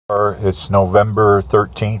It's November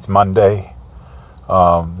 13th, Monday.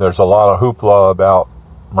 There's a lot of hoopla about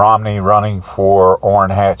Romney running for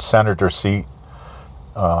Orrin Hatch senator seat.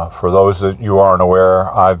 For those that you aren't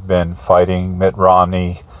aware, I've been fighting Mitt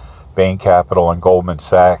Romney, Bain Capital, and Goldman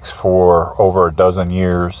Sachs for over a dozen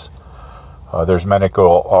years. There's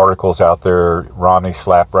medical articles out there, Romney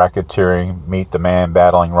slap racketeering, meet the man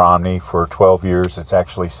battling Romney for 12 years. It's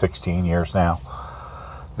actually 16 years now.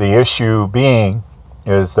 The issue being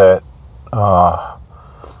is that, oh,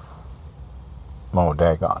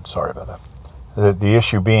 daggone, sorry about that. The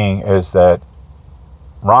issue being is that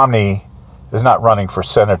Romney is not running for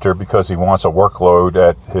senator because he wants a workload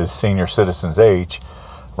at his senior citizen's age.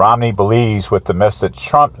 Romney believes with the mess that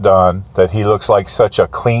Trump done that he looks like such a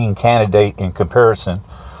clean candidate in comparison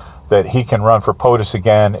that he can run for POTUS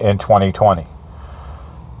again in 2020.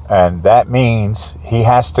 And that means he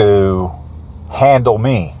has to handle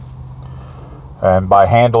me. And by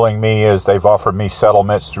handling me is they've offered me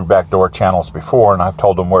settlements through backdoor channels before, and I've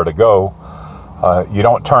told them where to go. You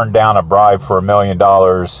don't turn down a bribe for $1 million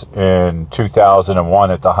in 2001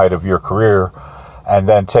 at the height of your career and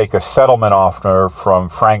then take a settlement offer from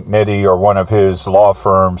Frank Nitti or one of his law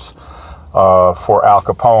firms for Al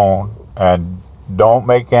Capone. And don't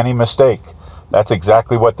make any mistake. That's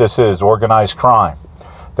exactly what this is, organized crime.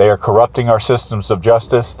 They are corrupting our systems of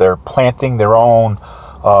justice. They're planting their own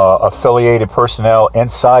affiliated personnel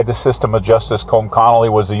inside the system of justice. Colm Connolly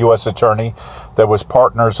was the U.S. attorney that was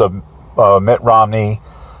partners of Mitt Romney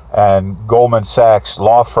and Goldman Sachs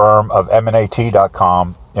law firm of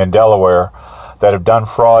emanat.com in Delaware that have done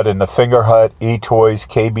fraud in the Finger Hut, eToys,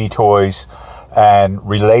 KB Toys, and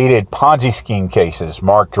related Ponzi scheme cases.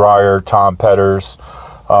 Mark Dreyer, Tom Petters,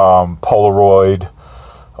 Polaroid,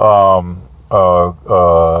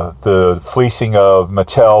 the fleecing of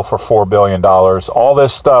Mattel for $4 billion. All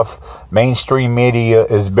this stuff mainstream media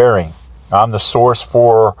is bearing. I'm the source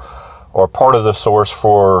for, or part of the source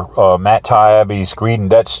for Matt Taibbi's Greed and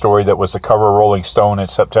Debt story that was the cover of Rolling Stone in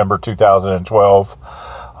September 2012.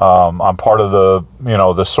 I'm part of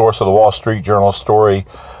the source of the Wall Street Journal story.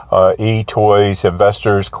 eToys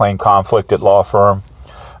investors claim conflict at law firm.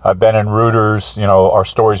 I've been in Reuters, our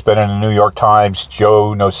story's been in the New York Times.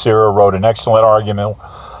 Joe Nocera wrote an excellent argument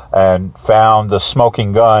and found the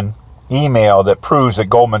smoking gun email that proves that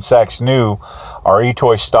Goldman Sachs knew our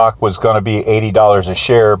eToy stock was going to be $80 a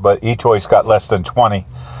share, but eToys got less than 20 in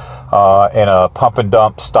a pump and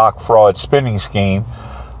dump stock fraud spending scheme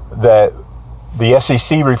that the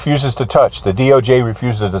SEC refuses to touch. The DOJ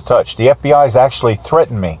refuses to touch. The FBI has actually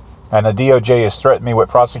threatened me, and the DOJ has threatened me with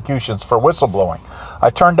prosecutions for whistleblowing. I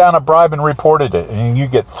turned down a bribe and reported it, and you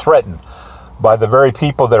get threatened by the very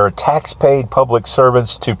people that are tax-paid public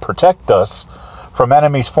servants to protect us from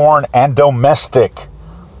enemies foreign and domestic.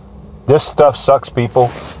 This stuff sucks, people,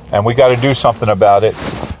 and we got to do something about it.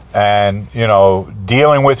 And,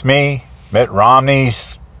 dealing with me, Mitt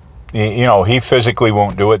Romney's, he physically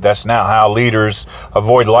won't do it. That's not how leaders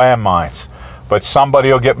avoid landmines. But somebody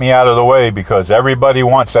will get me out of the way because everybody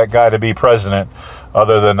wants that guy to be president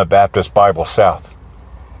other than the Baptist Bible South.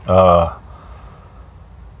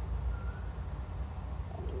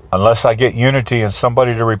 Unless I get unity and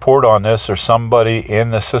somebody to report on this, or somebody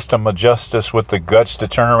in the system of justice with the guts to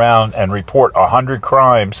turn around and report 100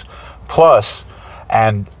 crimes plus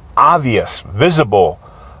and obvious, visible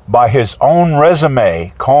by his own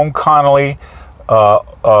resume, Colm Connolly,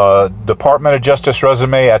 Department of Justice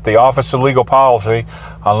resume at the Office of Legal Policy,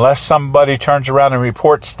 unless somebody turns around and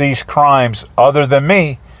reports these crimes other than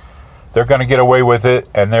me, they're going to get away with it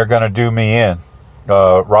and they're going to do me in.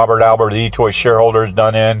 Robert Albert, the eToy shareholder, is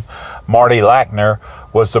done in. Marty Lackner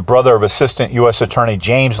was the brother of Assistant U.S. Attorney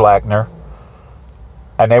James Lackner,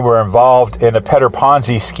 and they were involved in a Petter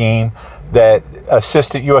Ponzi scheme that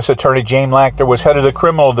Assistant U.S. Attorney James Lackner was head of the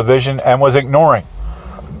criminal division and was ignoring.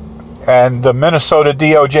 And the Minnesota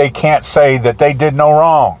DOJ can't say that they did no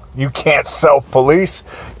wrong. You can't self-police.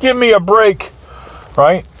 Give me a break,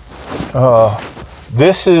 right?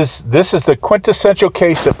 This is the quintessential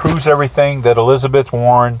case that proves everything that Elizabeth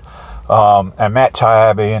Warren and Matt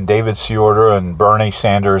Taibbi and David Ciorda and Bernie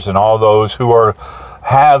Sanders and all those who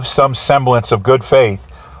have some semblance of good faith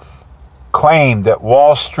claim that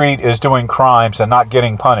Wall Street is doing crimes and not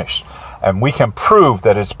getting punished. And we can prove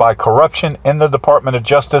that it's by corruption in the Department of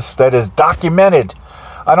Justice that is documented.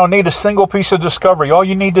 I don't need a single piece of discovery. All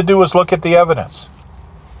you need to do is look at the evidence.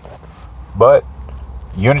 But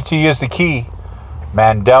unity is the key.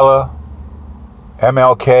 Mandela,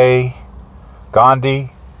 MLK,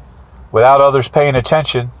 Gandhi, without others paying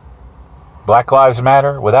attention, Black Lives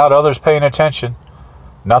Matter, without others paying attention,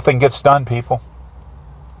 nothing gets done, people.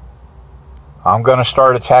 I'm going to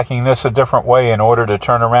start attacking this a different way in order to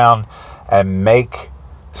turn around and make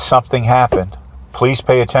something happen. Please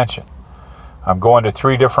pay attention. I'm going to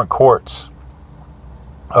 3 different courts.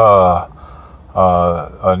 A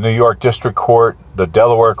New York District Court, the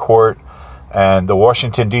Delaware Court, and the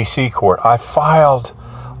Washington, D.C. Court. I filed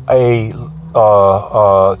a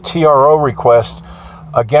TRO request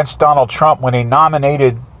against Donald Trump when he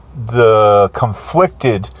nominated the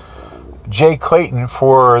conflicted Jay Clayton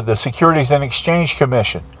for the Securities and Exchange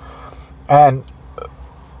Commission. And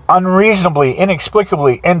unreasonably,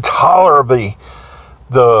 inexplicably, intolerably,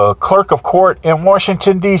 the clerk of court in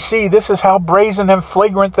Washington, D.C., this is how brazen and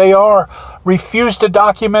flagrant they are, refused to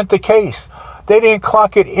document the case. They didn't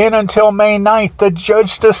clock it in until May 9th. The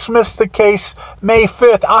judge dismissed the case May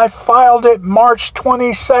 5th. I filed it March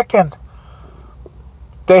 22nd.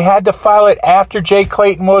 They had to file it after Jay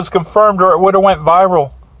Clayton was confirmed or it would have went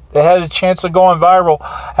viral. They had a chance of going viral.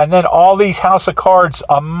 And then all these house of cards,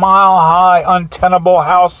 a mile-high, untenable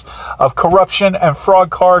house of corruption and fraud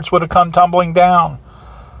cards would have come tumbling down.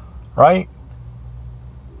 Right?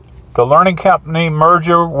 The Learning Company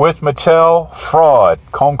merger with Mattel, fraud.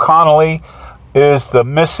 Combe Connolly is the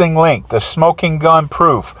missing link, the smoking gun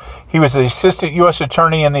proof. He was the assistant U.S.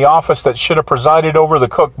 attorney in the office that should have presided over the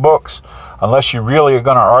Cook books, unless you really are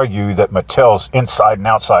going to argue that Mattel's inside and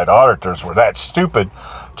outside auditors were that stupid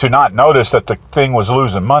to not notice that the thing was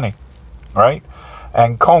losing money, right?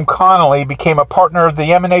 And Combe Connolly became a partner of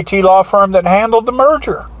the M&AT law firm that handled the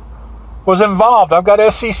merger, was involved. I've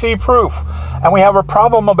got SEC proof. And we have a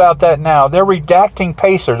problem about that now. They're redacting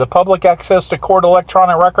PACER, the public access to court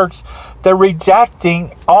electronic records. They're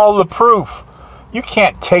redacting all the proof. You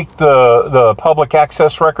can't take the public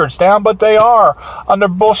access records down, but they are under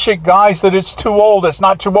bullshit guise that it's too old. It's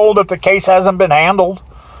not too old if the case hasn't been handled,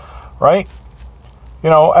 right? You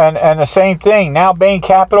know, and the same thing. Now Bain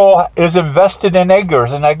Capital is invested in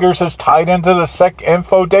Eggers, and Eggers is tied into the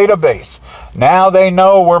SecInfo database. Now they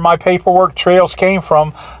know where my paperwork trails came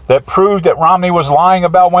from that proved that Romney was lying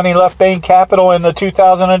about when he left Bain Capital in the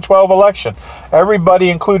 2012 election. Everybody,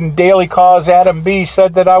 including Daily Cause, Adam B.,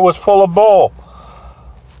 said that I was full of bull.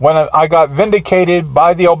 When I got vindicated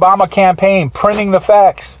by the Obama campaign printing the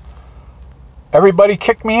facts, everybody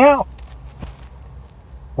kicked me out.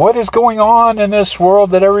 What is going on in this world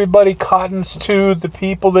that everybody cottons to the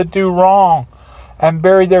people that do wrong and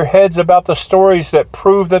bury their heads about the stories that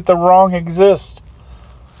prove that the wrong exists?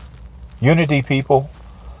 Unity, people.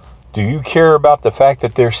 Do you care about the fact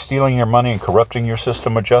that they're stealing your money and corrupting your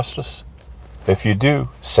system of justice? If you do,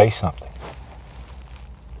 say something.